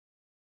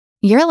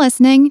You're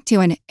listening to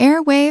an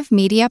Airwave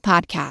Media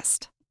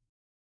Podcast.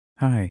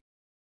 Hi,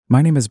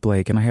 my name is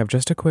Blake, and I have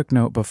just a quick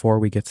note before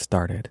we get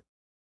started.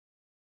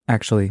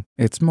 Actually,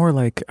 it's more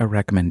like a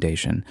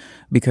recommendation,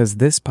 because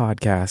this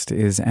podcast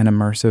is an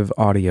immersive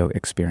audio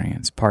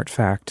experience, part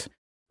fact,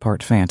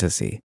 part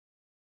fantasy.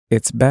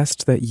 It's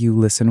best that you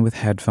listen with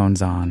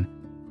headphones on,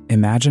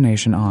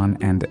 imagination on,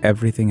 and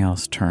everything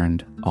else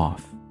turned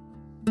off.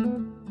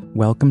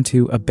 Welcome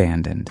to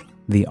Abandoned,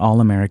 the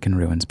All-American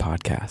Ruins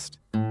podcast.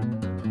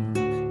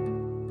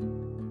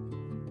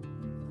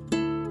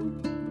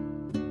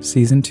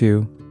 Season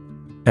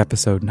 2,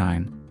 Episode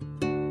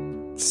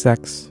 9.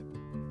 Sex,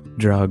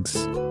 Drugs,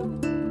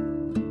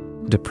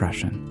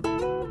 Depression.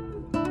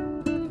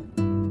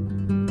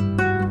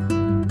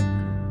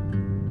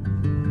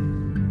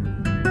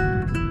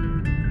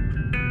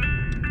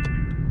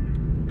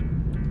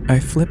 I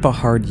flip a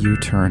hard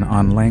U-turn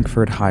on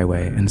Langford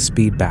Highway and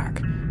speed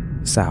back,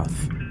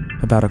 south,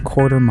 about a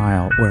quarter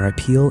mile where I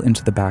peel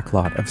into the back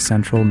lot of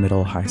Central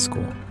Middle High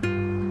School.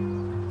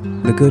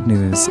 The good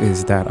news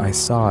is that I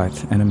saw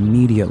it and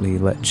immediately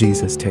let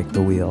Jesus take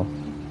the wheel.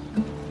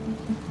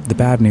 The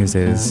bad news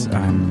is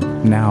I'm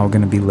now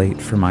going to be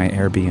late for my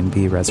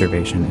Airbnb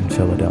reservation in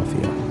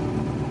Philadelphia.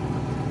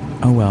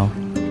 Oh well.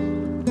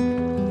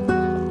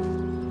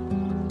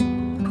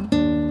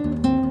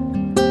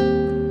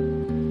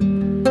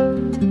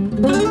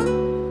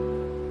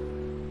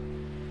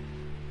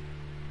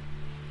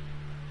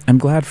 I'm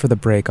glad for the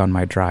break on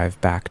my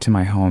drive back to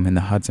my home in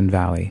the Hudson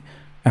Valley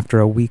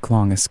after a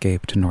week-long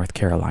escape to North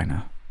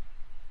Carolina.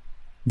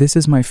 This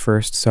is my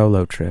first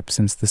solo trip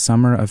since the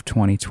summer of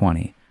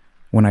 2020,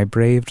 when I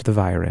braved the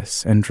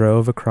virus and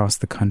drove across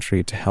the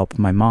country to help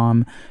my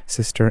mom,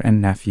 sister,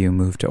 and nephew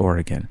move to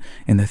Oregon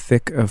in the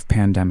thick of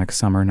pandemic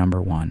summer number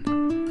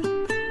 1.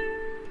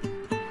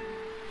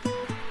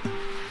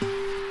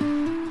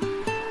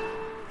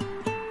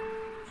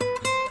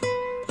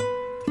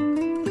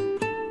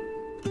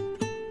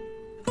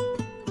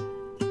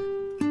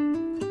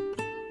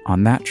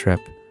 On that trip,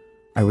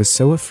 I was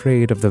so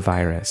afraid of the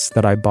virus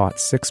that I bought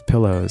 6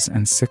 pillows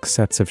and 6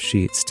 sets of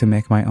sheets to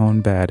make my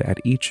own bed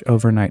at each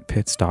overnight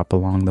pit stop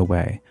along the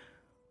way,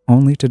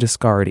 only to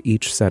discard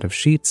each set of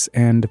sheets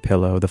and a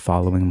pillow the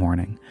following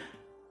morning.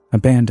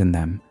 Abandon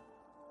them.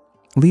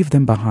 Leave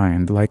them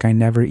behind like I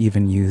never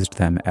even used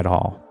them at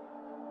all.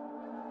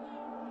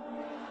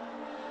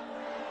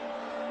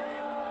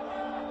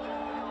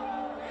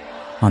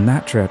 On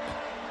that trip,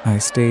 I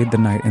stayed the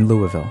night in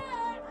Louisville,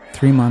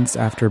 3 months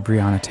after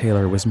Breonna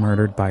Taylor was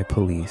murdered by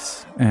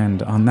police,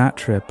 and on that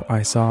trip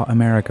I saw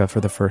America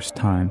for the first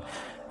time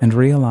and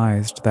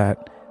realized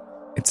that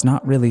it's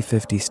not really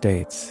 50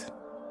 states.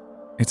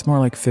 It's more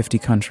like 50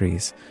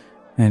 countries,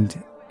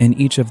 and in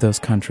each of those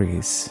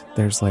countries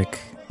there's like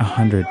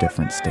 100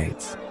 different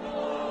states.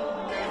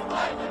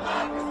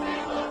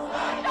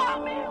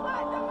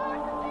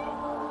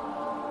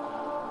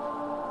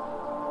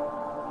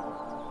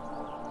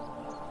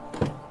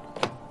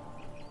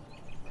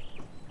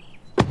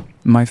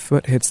 My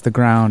foot hits the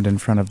ground in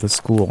front of the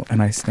school,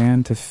 and I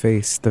stand to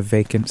face the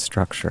vacant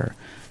structure,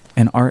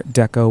 an Art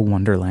Deco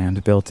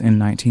wonderland built in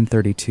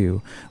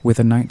 1932 with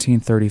a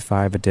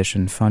 1935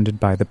 addition funded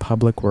by the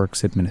Public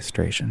Works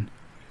Administration.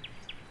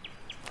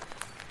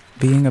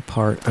 Being a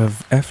part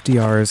of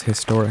FDR's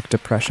historic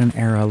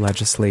Depression-era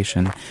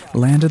legislation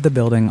landed the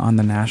building on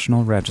the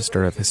National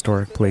Register of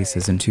Historic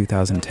Places in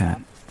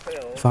 2010,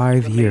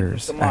 5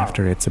 years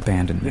after its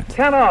abandonment. We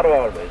cannot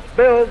always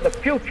build the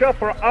future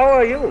for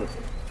our youth,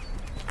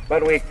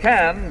 but we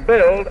can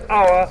build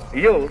our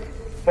youth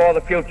for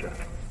the future.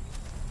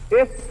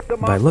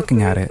 By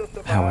looking at it,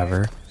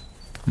 however,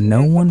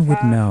 no one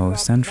would know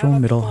Central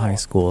Middle High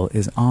School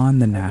is on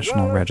the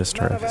National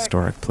Register of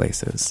Historic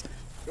Places.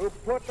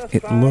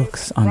 It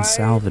looks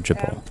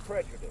unsalvageable.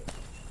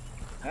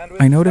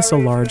 I notice a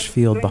large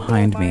field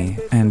behind me,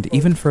 and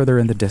even further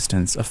in the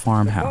distance, a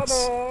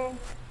farmhouse.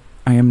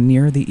 I am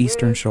near the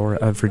eastern shore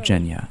of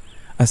Virginia,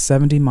 a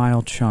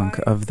 70-mile chunk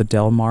of the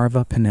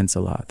Delmarva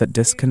Peninsula that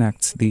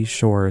disconnects these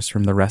shores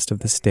from the rest of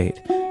the state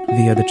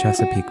via the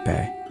Chesapeake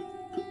Bay.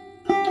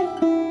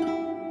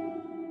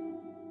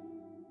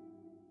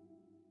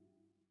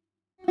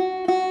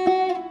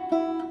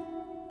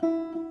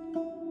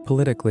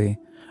 Politically,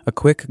 a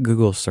quick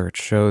Google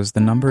search shows the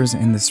numbers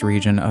in this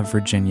region of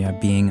Virginia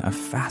being a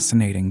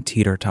fascinating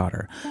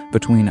teeter-totter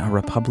between a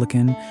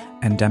Republican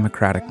and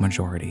Democratic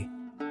majority.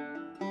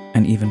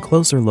 An even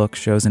closer look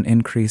shows an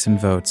increase in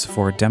votes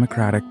for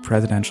Democratic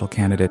presidential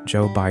candidate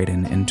Joe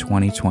Biden in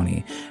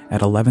 2020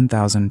 at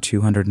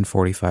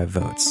 11,245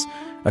 votes,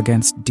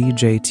 against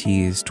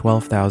DJT's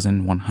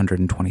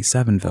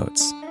 12,127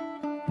 votes,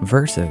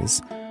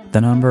 versus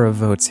the number of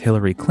votes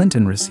Hillary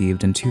Clinton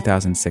received in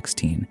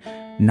 2016,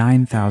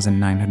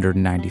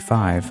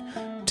 9,995,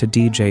 to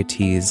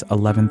DJT's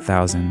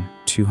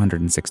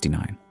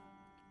 11,269.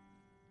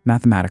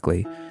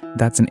 Mathematically,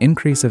 that's an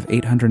increase of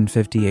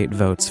 858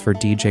 votes for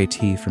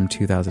DJT from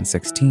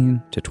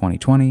 2016 to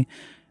 2020,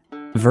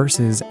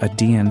 versus a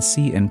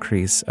DNC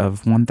increase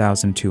of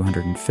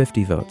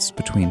 1,250 votes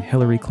between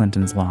Hillary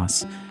Clinton's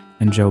loss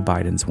and Joe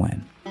Biden's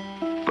win.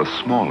 The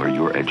smaller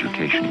your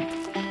education,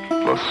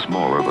 the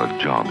smaller the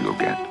job you'll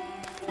get.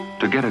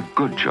 To get a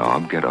good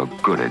job, get a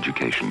good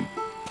education.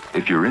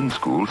 If you're in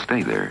school,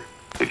 stay there.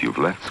 If you've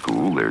left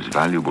school, there's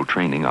valuable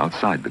training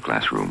outside the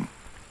classroom.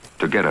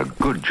 To get a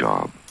good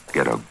job,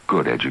 get a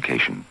good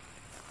education.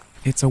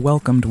 It's a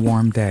welcomed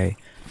warm day,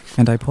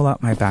 and I pull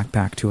out my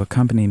backpack to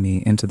accompany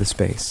me into the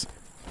space,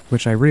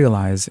 which I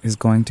realize is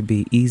going to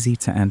be easy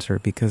to enter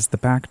because the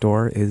back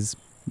door is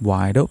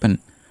wide open.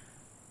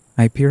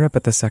 I peer up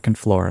at the second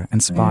floor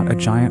and spot a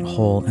giant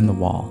hole in the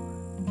wall,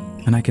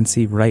 and I can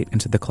see right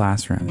into the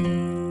classroom.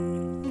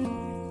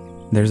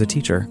 There's a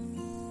teacher,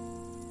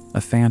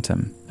 a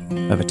phantom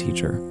of a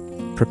teacher,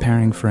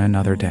 preparing for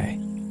another day.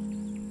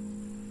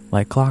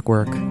 Like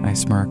clockwork, I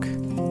smirk.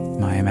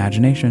 My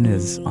imagination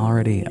is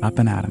already up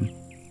and at 'em.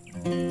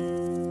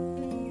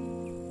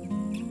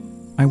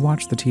 I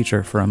watch the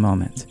teacher for a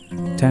moment,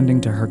 tending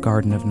to her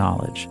garden of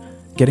knowledge,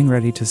 getting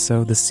ready to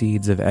sow the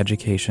seeds of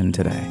education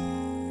today.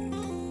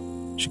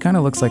 She kind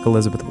of looks like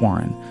Elizabeth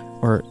Warren,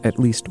 or at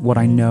least what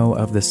I know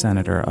of the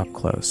senator up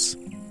close.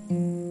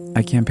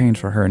 I campaigned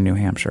for her in New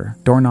Hampshire,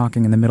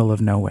 door-knocking in the middle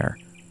of nowhere.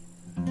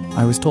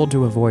 I was told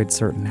to avoid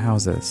certain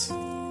houses,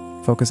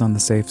 focus on the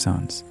safe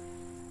zones.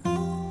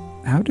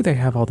 How do they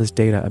have all this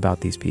data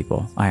about these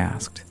people? I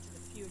asked.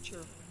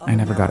 I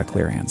never got a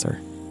clear answer.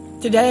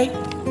 Today,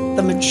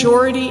 the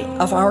majority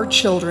of our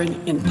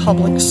children in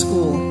public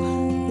school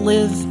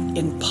live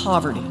in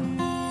poverty.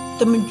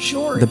 The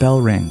majority. The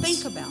bell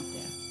rings. Think about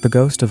that. The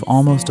ghost of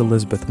almost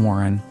Elizabeth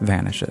Warren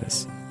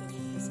vanishes.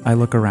 I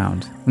look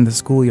around, and the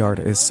schoolyard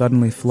is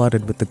suddenly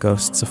flooded with the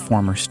ghosts of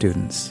former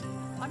students.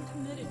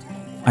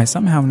 I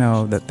somehow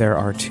know that there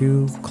are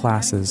two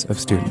classes of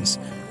students,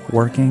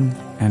 working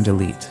and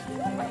elite.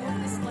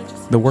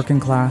 The working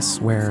class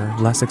wear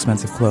less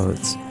expensive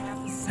clothes,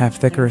 have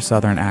thicker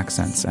southern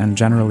accents, and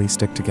generally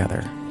stick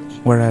together,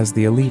 whereas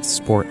the elite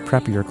sport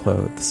preppier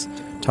clothes,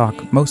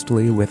 talk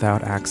mostly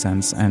without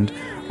accents, and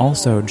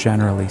also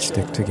generally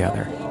stick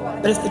together.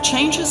 But if the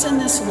changes in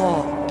this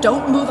law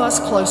don't move us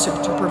closer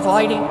to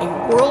providing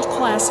a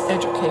world-class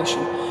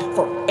education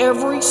for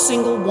every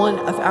single one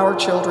of our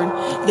children,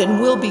 then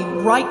we'll be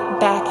right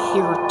back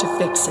here to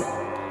fix it.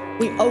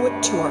 We owe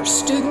it to our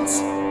students,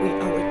 we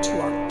owe it to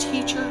our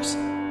teachers,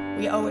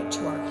 we owe it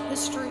to our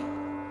history.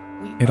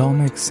 It all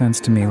makes sense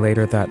to me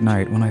later that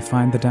night when I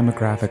find the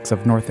demographics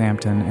of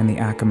Northampton and the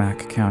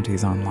Accomack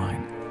counties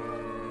online.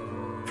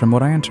 From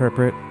what I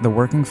interpret, the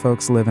working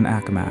folks live in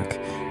Accomack,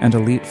 and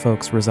elite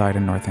folks reside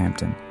in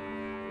Northampton.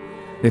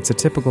 It's a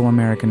typical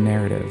American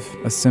narrative,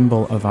 a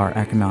symbol of our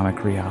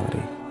economic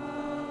reality.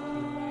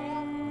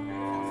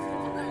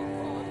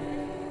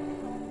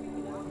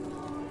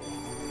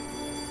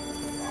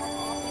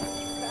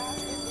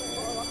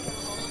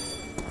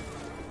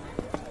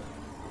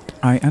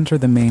 I enter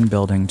the main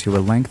building to a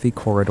lengthy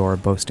corridor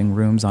boasting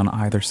rooms on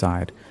either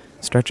side,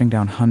 stretching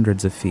down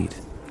hundreds of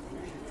feet.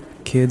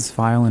 Kids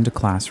file into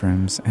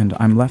classrooms, and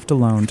I'm left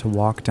alone to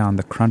walk down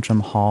the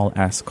Cruncham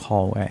Hall-esque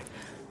hallway,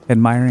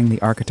 admiring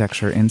the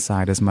architecture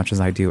inside as much as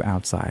I do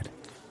outside.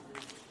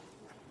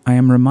 I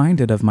am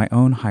reminded of my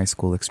own high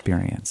school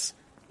experience,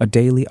 a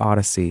daily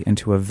odyssey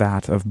into a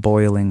vat of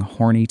boiling,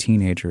 horny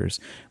teenagers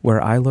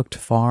where I looked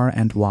far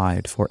and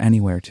wide for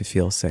anywhere to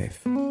feel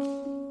safe.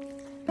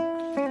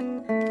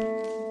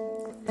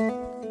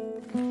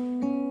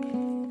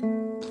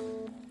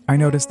 I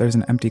notice there's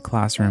an empty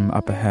classroom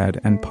up ahead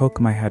and poke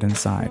my head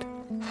inside.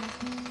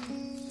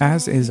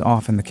 As is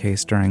often the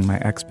case during my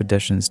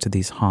expeditions to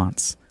these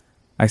haunts,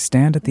 I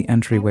stand at the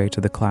entryway to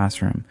the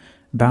classroom,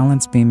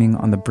 balance beaming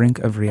on the brink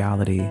of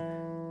reality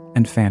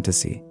and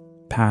fantasy,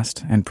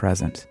 past and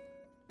present.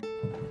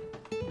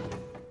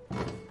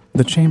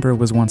 The chamber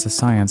was once a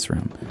science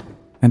room,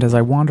 and as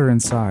I wander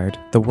inside,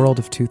 the world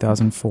of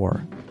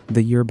 2004,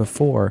 the year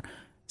before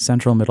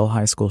Central Middle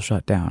High School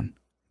shut down,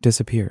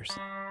 disappears.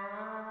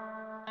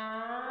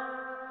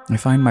 I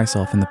find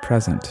myself in the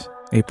present,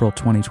 April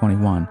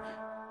 2021,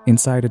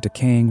 inside a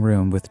decaying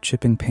room with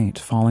chipping paint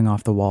falling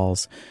off the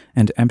walls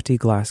and empty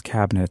glass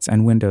cabinets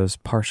and windows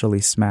partially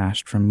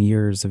smashed from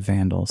years of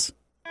vandals.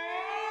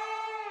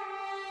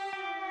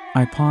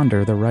 I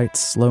ponder the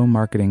right's slow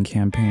marketing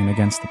campaign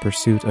against the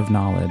pursuit of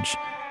knowledge,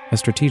 a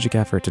strategic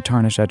effort to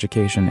tarnish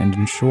education and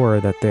ensure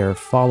that their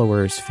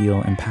followers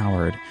feel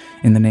empowered,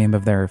 in the name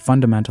of their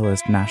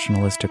fundamentalist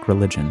nationalistic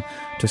religion,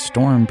 to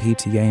storm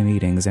PTA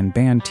meetings and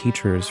ban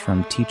teachers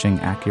from teaching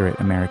accurate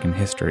American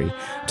history,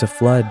 to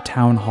flood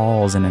town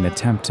halls in an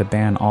attempt to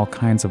ban all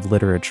kinds of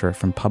literature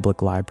from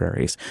public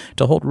libraries,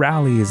 to hold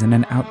rallies in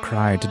an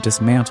outcry to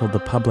dismantle the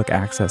public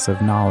access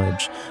of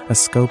knowledge, a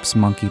Scopes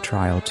Monkey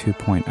Trial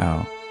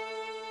 2.0.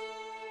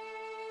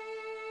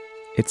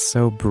 It's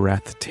so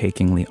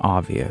breathtakingly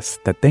obvious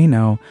that they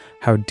know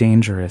how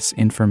dangerous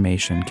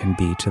information can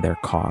be to their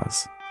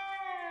cause.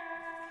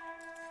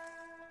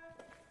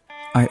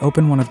 I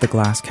open one of the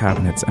glass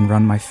cabinets and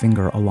run my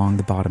finger along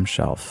the bottom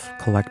shelf,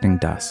 collecting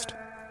dust.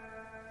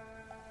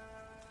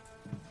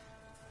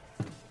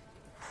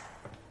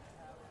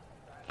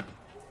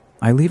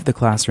 I leave the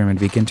classroom and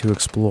begin to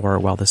explore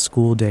while the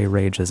school day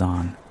rages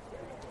on.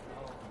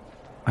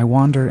 I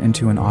wander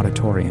into an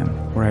auditorium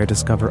where I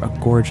discover a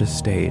gorgeous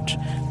stage,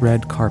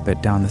 red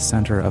carpet down the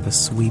center of a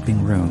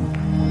sweeping room.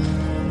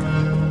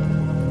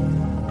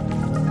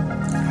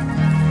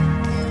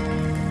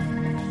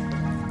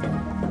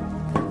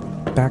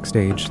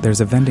 Backstage,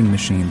 there's a vending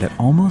machine that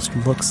almost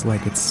looks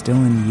like it's still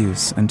in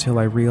use until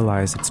I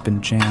realize it's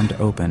been jammed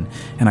open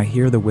and I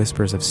hear the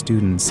whispers of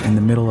students in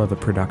the middle of a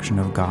production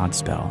of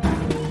Godspell.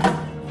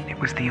 It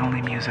was the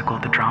only musical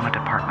the drama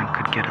department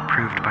could get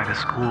approved by the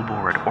school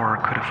board or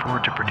could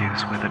afford to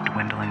produce with a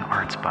dwindling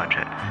arts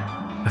budget,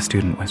 a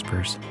student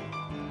whispers.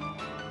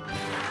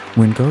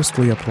 When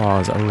ghostly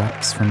applause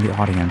erupts from the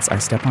audience, I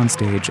step on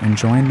stage and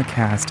join the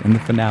cast in the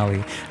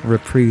finale, a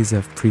reprise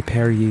of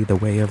Prepare Ye the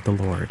Way of the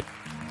Lord.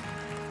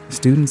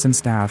 Students and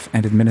staff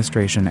and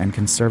administration and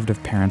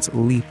conservative parents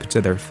leap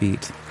to their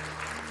feet.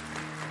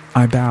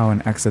 I bow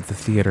and exit the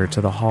theater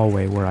to the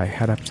hallway where I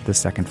head up to the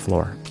second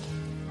floor.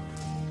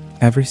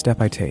 Every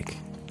step I take,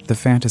 the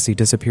fantasy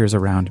disappears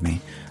around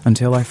me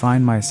until I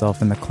find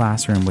myself in the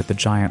classroom with the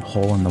giant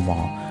hole in the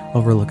wall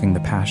overlooking the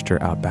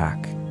pasture out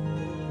back.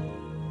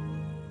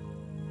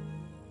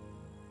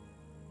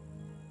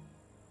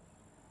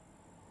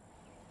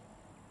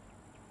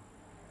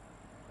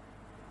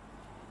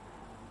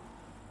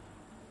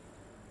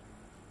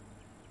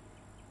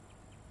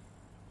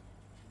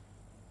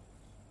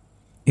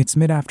 It's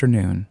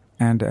mid-afternoon,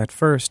 and at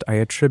first I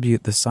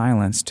attribute the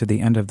silence to the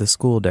end of the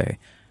school day,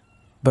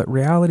 but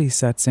reality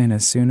sets in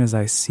as soon as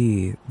I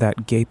see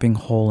that gaping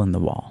hole in the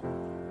wall.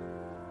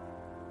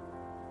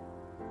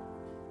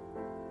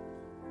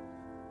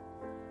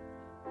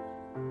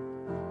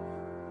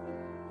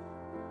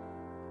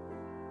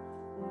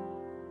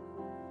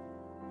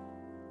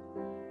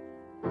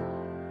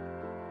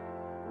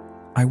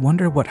 I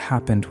wonder what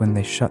happened when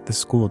they shut the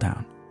school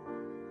down.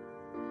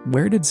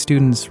 Where did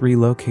students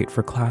relocate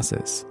for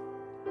classes?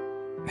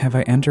 Have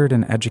I entered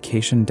an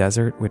education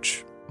desert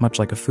which, much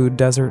like a food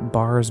desert,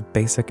 bars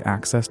basic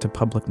access to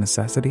public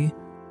necessity?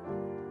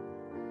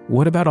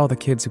 What about all the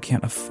kids who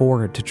can't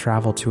afford to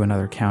travel to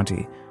another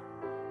county?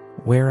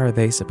 Where are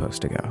they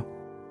supposed to go?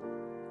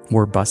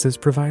 Were buses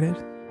provided?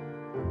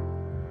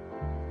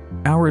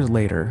 Hours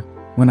later,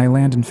 when I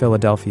land in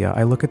Philadelphia,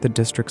 I look at the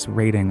district's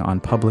rating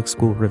on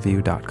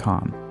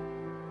publicschoolreview.com.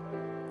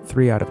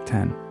 3 out of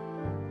 10.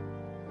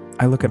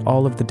 I look at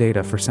all of the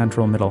data for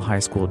Central Middle High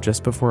School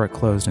just before it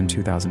closed in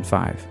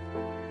 2005.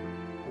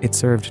 It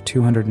served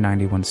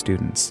 291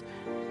 students,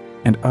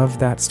 and of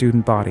that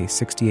student body,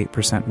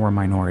 68% were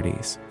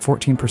minorities,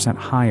 14%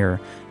 higher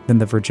than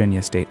the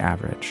Virginia state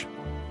average.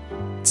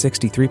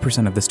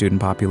 63% of the student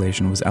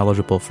population was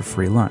eligible for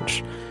free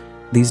lunch.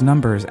 These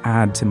numbers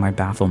add to my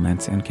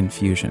bafflement and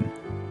confusion.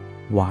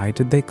 Why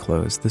did they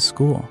close the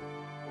school?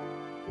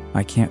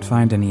 I can't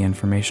find any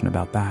information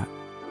about that.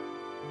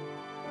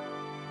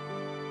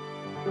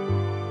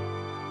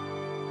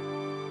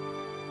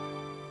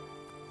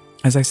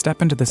 As I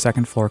step into the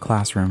second floor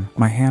classroom,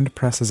 my hand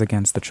presses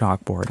against the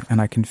chalkboard,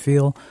 and I can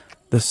feel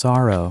the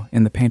sorrow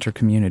in the painter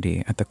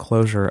community at the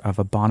closure of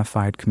a bona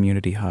fide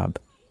community hub.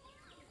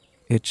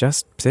 It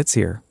just sits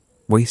here,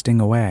 wasting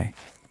away.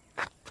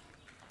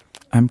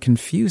 I'm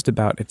confused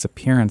about its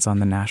appearance on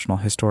the National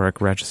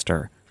Historic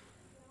Register.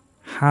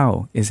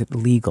 How is it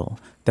legal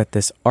that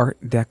this Art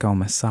Deco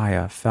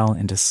messiah fell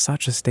into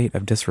such a state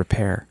of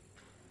disrepair?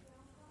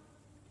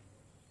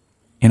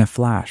 In a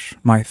flash,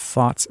 my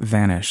thoughts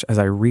vanish as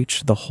I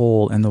reach the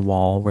hole in the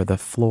wall where the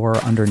floor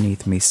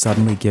underneath me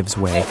suddenly gives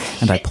way,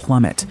 and I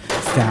plummet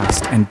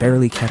fast and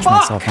barely catch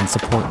myself on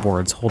support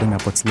boards holding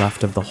up what's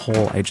left of the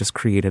hole I just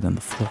created in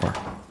the floor.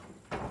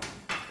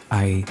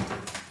 I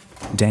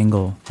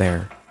dangle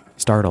there,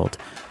 startled,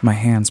 my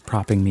hands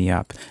propping me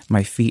up,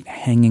 my feet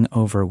hanging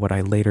over what I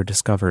later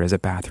discover is a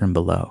bathroom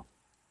below.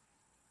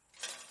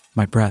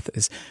 My breath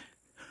is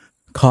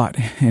caught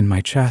in my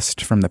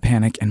chest from the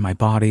panic in my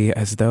body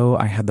as though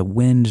I had the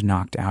wind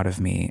knocked out of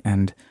me,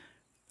 and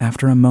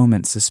after a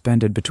moment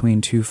suspended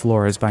between two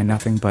floors by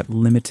nothing but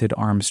limited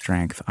arm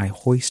strength, I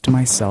hoist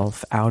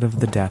myself out of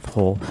the death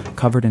hole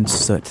covered in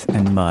soot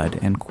and mud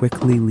and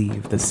quickly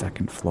leave the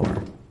second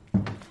floor.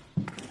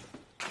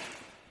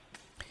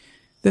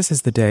 This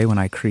is the day when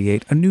I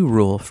create a new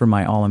rule for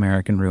my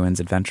All-American Ruins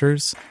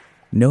adventures.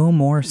 No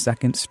more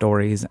second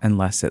stories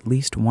unless at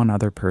least one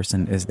other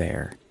person is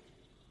there.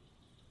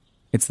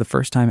 It's the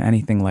first time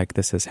anything like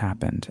this has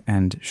happened,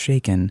 and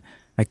shaken,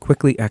 I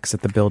quickly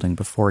exit the building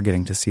before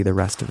getting to see the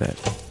rest of it.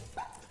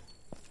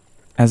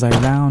 As I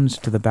round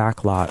to the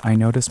back lot, I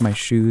notice my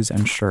shoes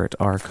and shirt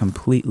are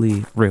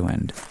completely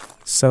ruined,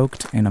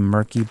 soaked in a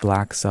murky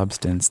black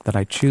substance that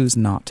I choose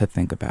not to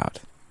think about.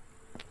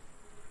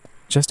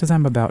 Just as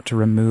I'm about to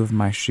remove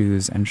my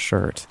shoes and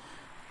shirt,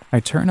 I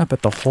turn up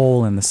at the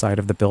hole in the side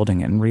of the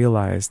building and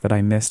realize that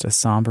I missed a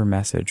somber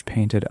message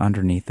painted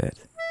underneath it.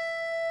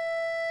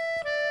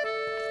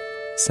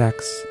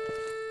 Sex,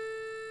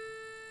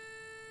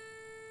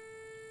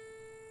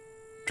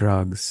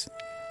 drugs,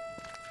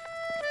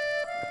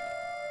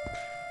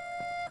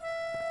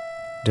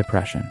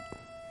 depression.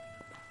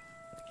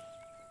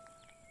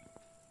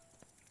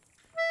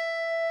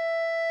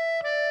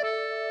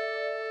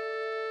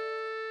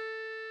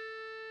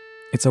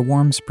 It's a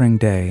warm spring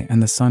day,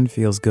 and the sun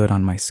feels good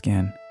on my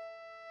skin.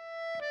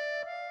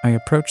 I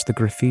approach the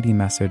graffiti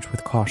message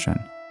with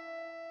caution.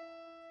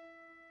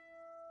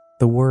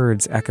 The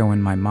words echo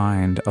in my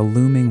mind, a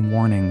looming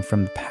warning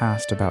from the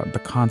past about the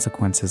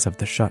consequences of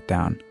the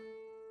shutdown.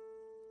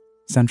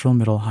 Central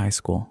Middle High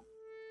School.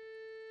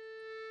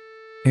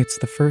 It's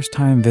the first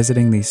time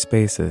visiting these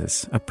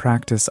spaces, a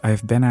practice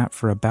I've been at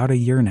for about a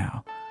year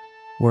now,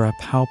 where a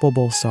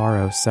palpable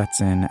sorrow sets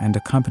in and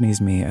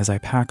accompanies me as I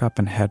pack up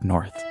and head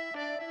north.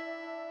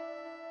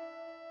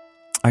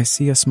 I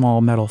see a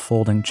small metal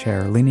folding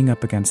chair leaning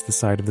up against the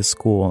side of the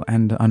school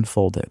and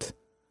unfold it.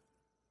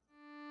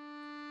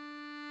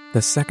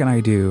 The second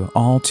I do,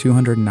 all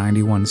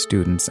 291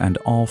 students and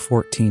all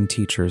 14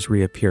 teachers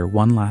reappear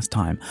one last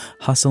time,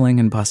 hustling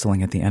and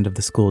bustling at the end of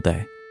the school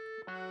day.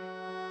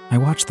 I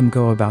watch them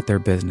go about their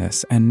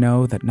business and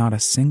know that not a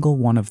single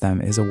one of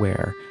them is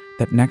aware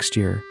that next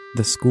year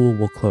the school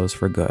will close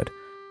for good.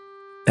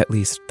 At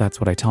least that's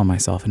what I tell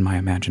myself in my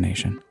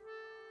imagination.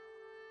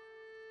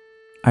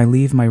 I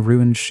leave my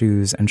ruined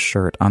shoes and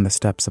shirt on the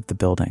steps of the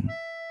building.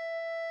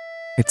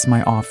 It's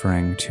my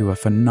offering to a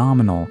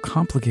phenomenal,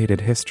 complicated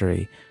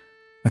history,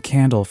 a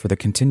candle for the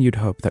continued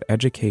hope that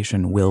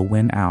education will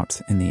win out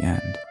in the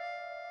end.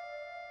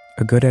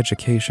 A good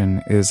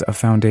education is a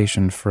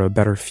foundation for a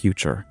better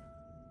future.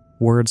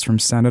 Words from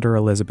Senator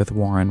Elizabeth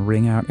Warren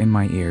ring out in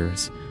my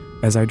ears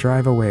as I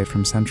drive away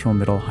from Central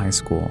Middle High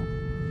School,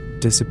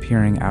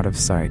 disappearing out of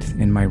sight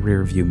in my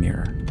rearview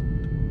mirror.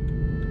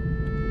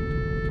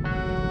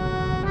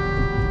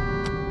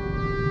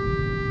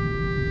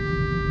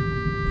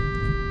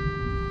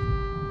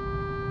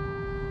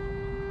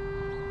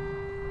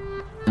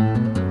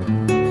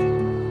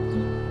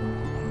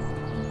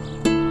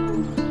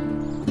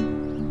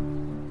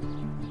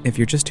 If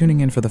you're just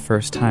tuning in for the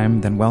first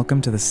time, then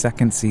welcome to the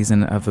second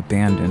season of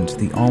Abandoned,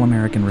 the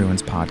All-American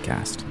Ruins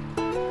podcast.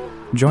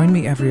 Join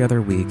me every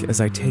other week as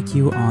I take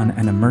you on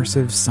an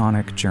immersive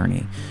sonic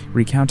journey,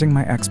 recounting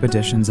my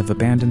expeditions of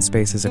abandoned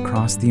spaces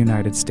across the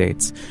United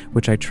States,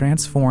 which I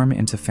transform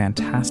into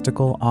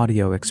fantastical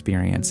audio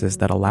experiences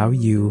that allow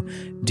you,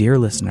 dear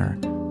listener,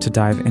 to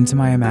dive into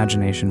my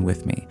imagination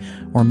with me,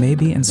 or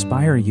maybe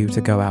inspire you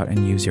to go out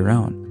and use your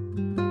own.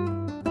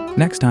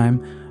 Next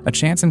time, a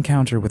chance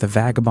encounter with a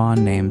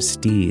vagabond named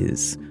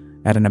Steez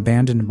at an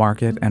abandoned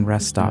market and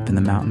rest stop in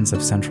the mountains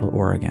of Central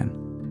Oregon.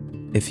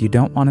 If you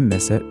don't want to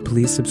miss it,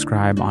 please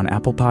subscribe on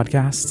Apple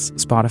Podcasts,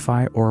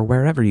 Spotify, or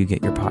wherever you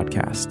get your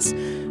podcasts.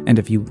 And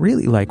if you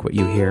really like what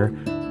you hear,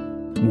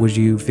 would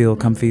you feel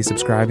comfy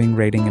subscribing,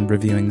 rating, and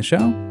reviewing the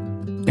show?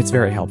 It's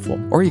very helpful.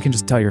 Or you can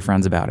just tell your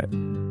friends about it.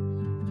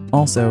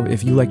 Also,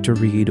 if you like to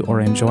read or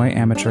enjoy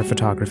amateur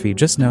photography,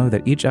 just know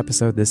that each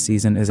episode this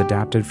season is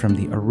adapted from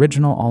the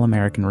original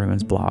All-American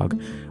Ruins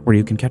blog, where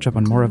you can catch up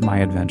on more of my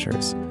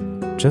adventures.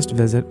 Just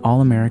visit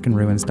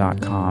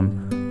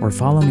allamericanruins.com or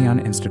follow me on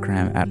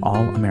Instagram at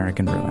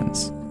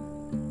allamericanruins.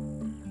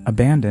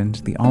 Abandoned,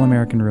 the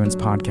All-American Ruins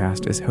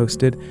podcast is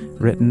hosted,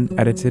 written,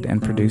 edited,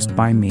 and produced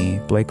by me,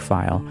 Blake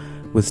File,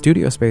 with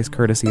studio space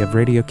courtesy of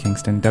Radio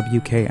Kingston,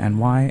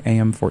 WKNY,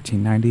 AM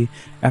 1490,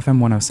 FM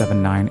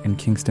 1079 in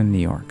Kingston, New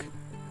York.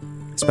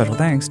 Special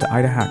thanks to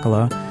Ida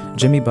Hakala,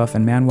 Jimmy Buff,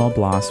 and Manuel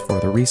Blas for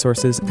the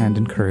resources and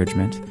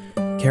encouragement,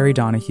 Carrie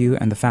Donahue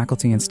and the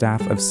faculty and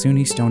staff of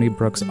SUNY Stony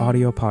Brook's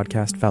Audio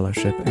Podcast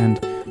Fellowship,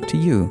 and to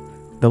you,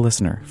 the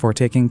listener, for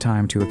taking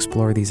time to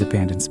explore these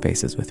abandoned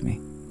spaces with me.